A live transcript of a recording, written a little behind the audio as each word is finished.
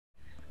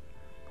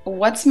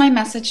What's my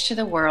message to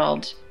the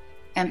world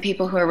and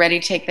people who are ready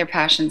to take their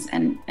passions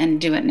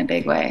and do it in a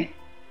big way?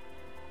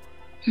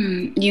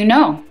 You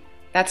know.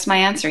 That's my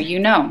answer. You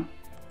know.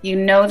 You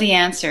know the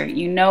answer.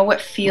 You know what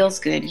feels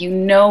good. You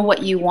know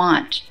what you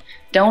want.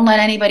 Don't let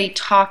anybody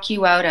talk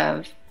you out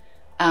of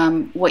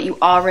what you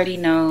already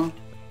know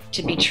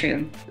to be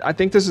true. I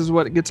think this is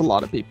what gets a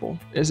lot of people,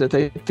 is that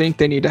they think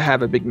they need to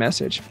have a big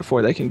message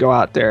before they can go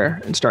out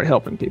there and start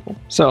helping people.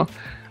 So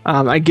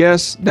I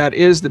guess that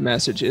is the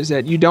message, is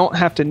that you don't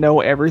have to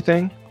know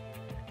everything,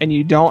 and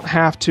you don't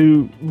have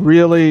to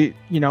really,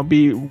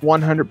 be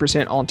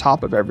 100% on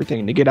top of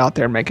everything to get out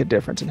there and make a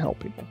difference and help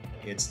people.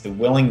 It's the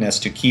willingness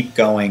to keep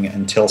going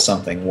until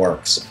something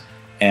works,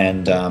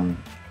 and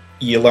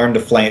you learn to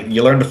fly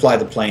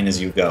the plane as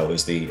you go.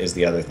 Is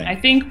the other thing. I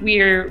think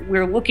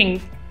we're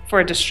looking for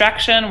a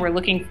distraction. We're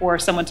looking for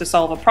someone to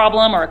solve a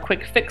problem or a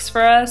quick fix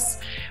for us,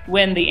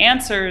 when the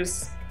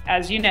answers,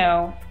 as you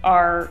know,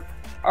 are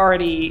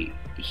already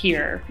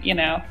here.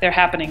 They're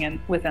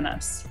happening within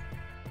us.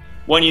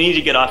 When you need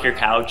to get off your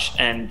couch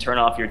and turn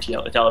off your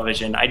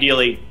television,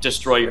 ideally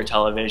destroy your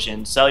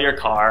television, sell your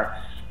car,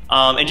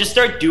 and just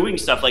start doing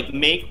stuff like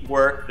make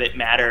work that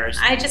matters.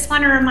 I just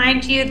want to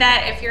remind you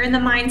that if you're in the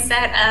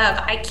mindset of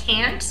I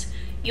can't,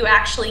 you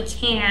actually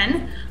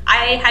can.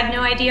 I had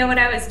no idea what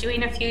I was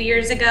doing a few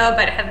years ago,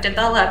 but have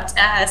developed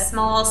a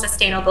small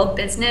sustainable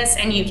business,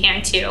 and you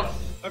can too.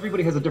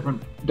 Everybody has a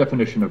different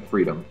definition of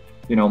freedom.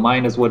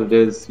 Mine is what it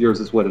is, yours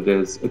is what it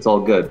is, it's all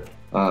good.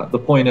 The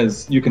point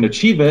is you can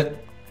achieve it,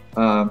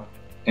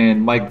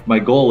 and my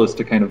goal is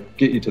to kind of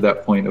get you to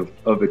that point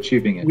of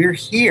achieving it. We're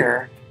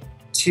here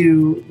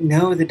to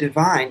know the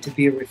divine, to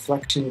be a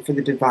reflection for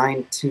the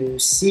divine to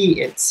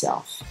see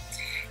itself.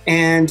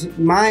 And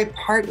my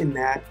part in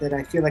that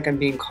I feel like I'm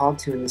being called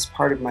to in this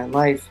part of my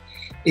life,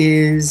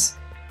 is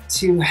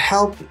to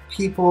help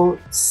people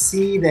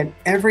see that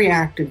every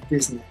act of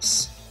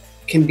business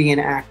can be an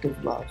act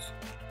of love.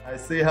 I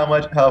see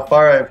how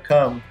far I've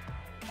come,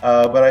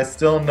 but I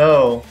still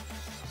know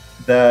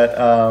that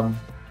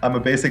I'm a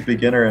basic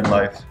beginner in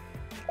life,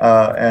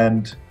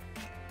 and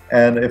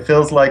it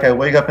feels like I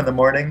wake up in the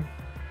morning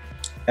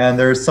and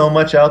there's so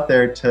much out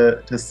there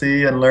to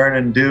see and learn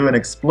and do and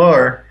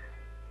explore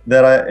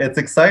that it's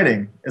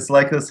exciting. It's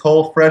like this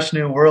whole fresh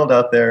new world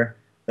out there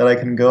that I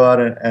can go out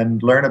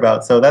and learn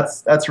about. So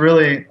that's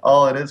really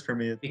all it is for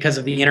me. Because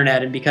of the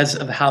internet and because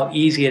of how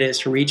easy it is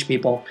to reach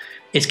people,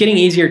 it's getting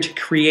easier to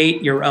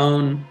create your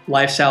own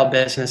lifestyle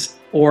business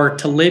or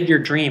to live your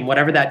dream,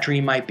 whatever that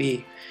dream might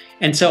be.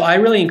 And so I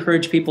really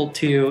encourage people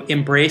to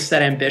embrace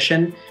that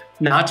ambition,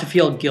 not to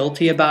feel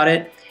guilty about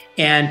it,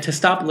 and to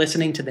stop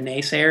listening to the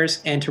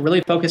naysayers and to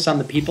really focus on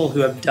the people who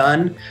have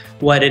done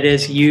what it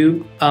is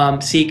you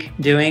seek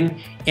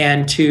doing,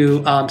 and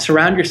to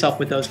surround yourself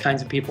with those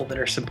kinds of people that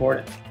are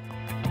supportive.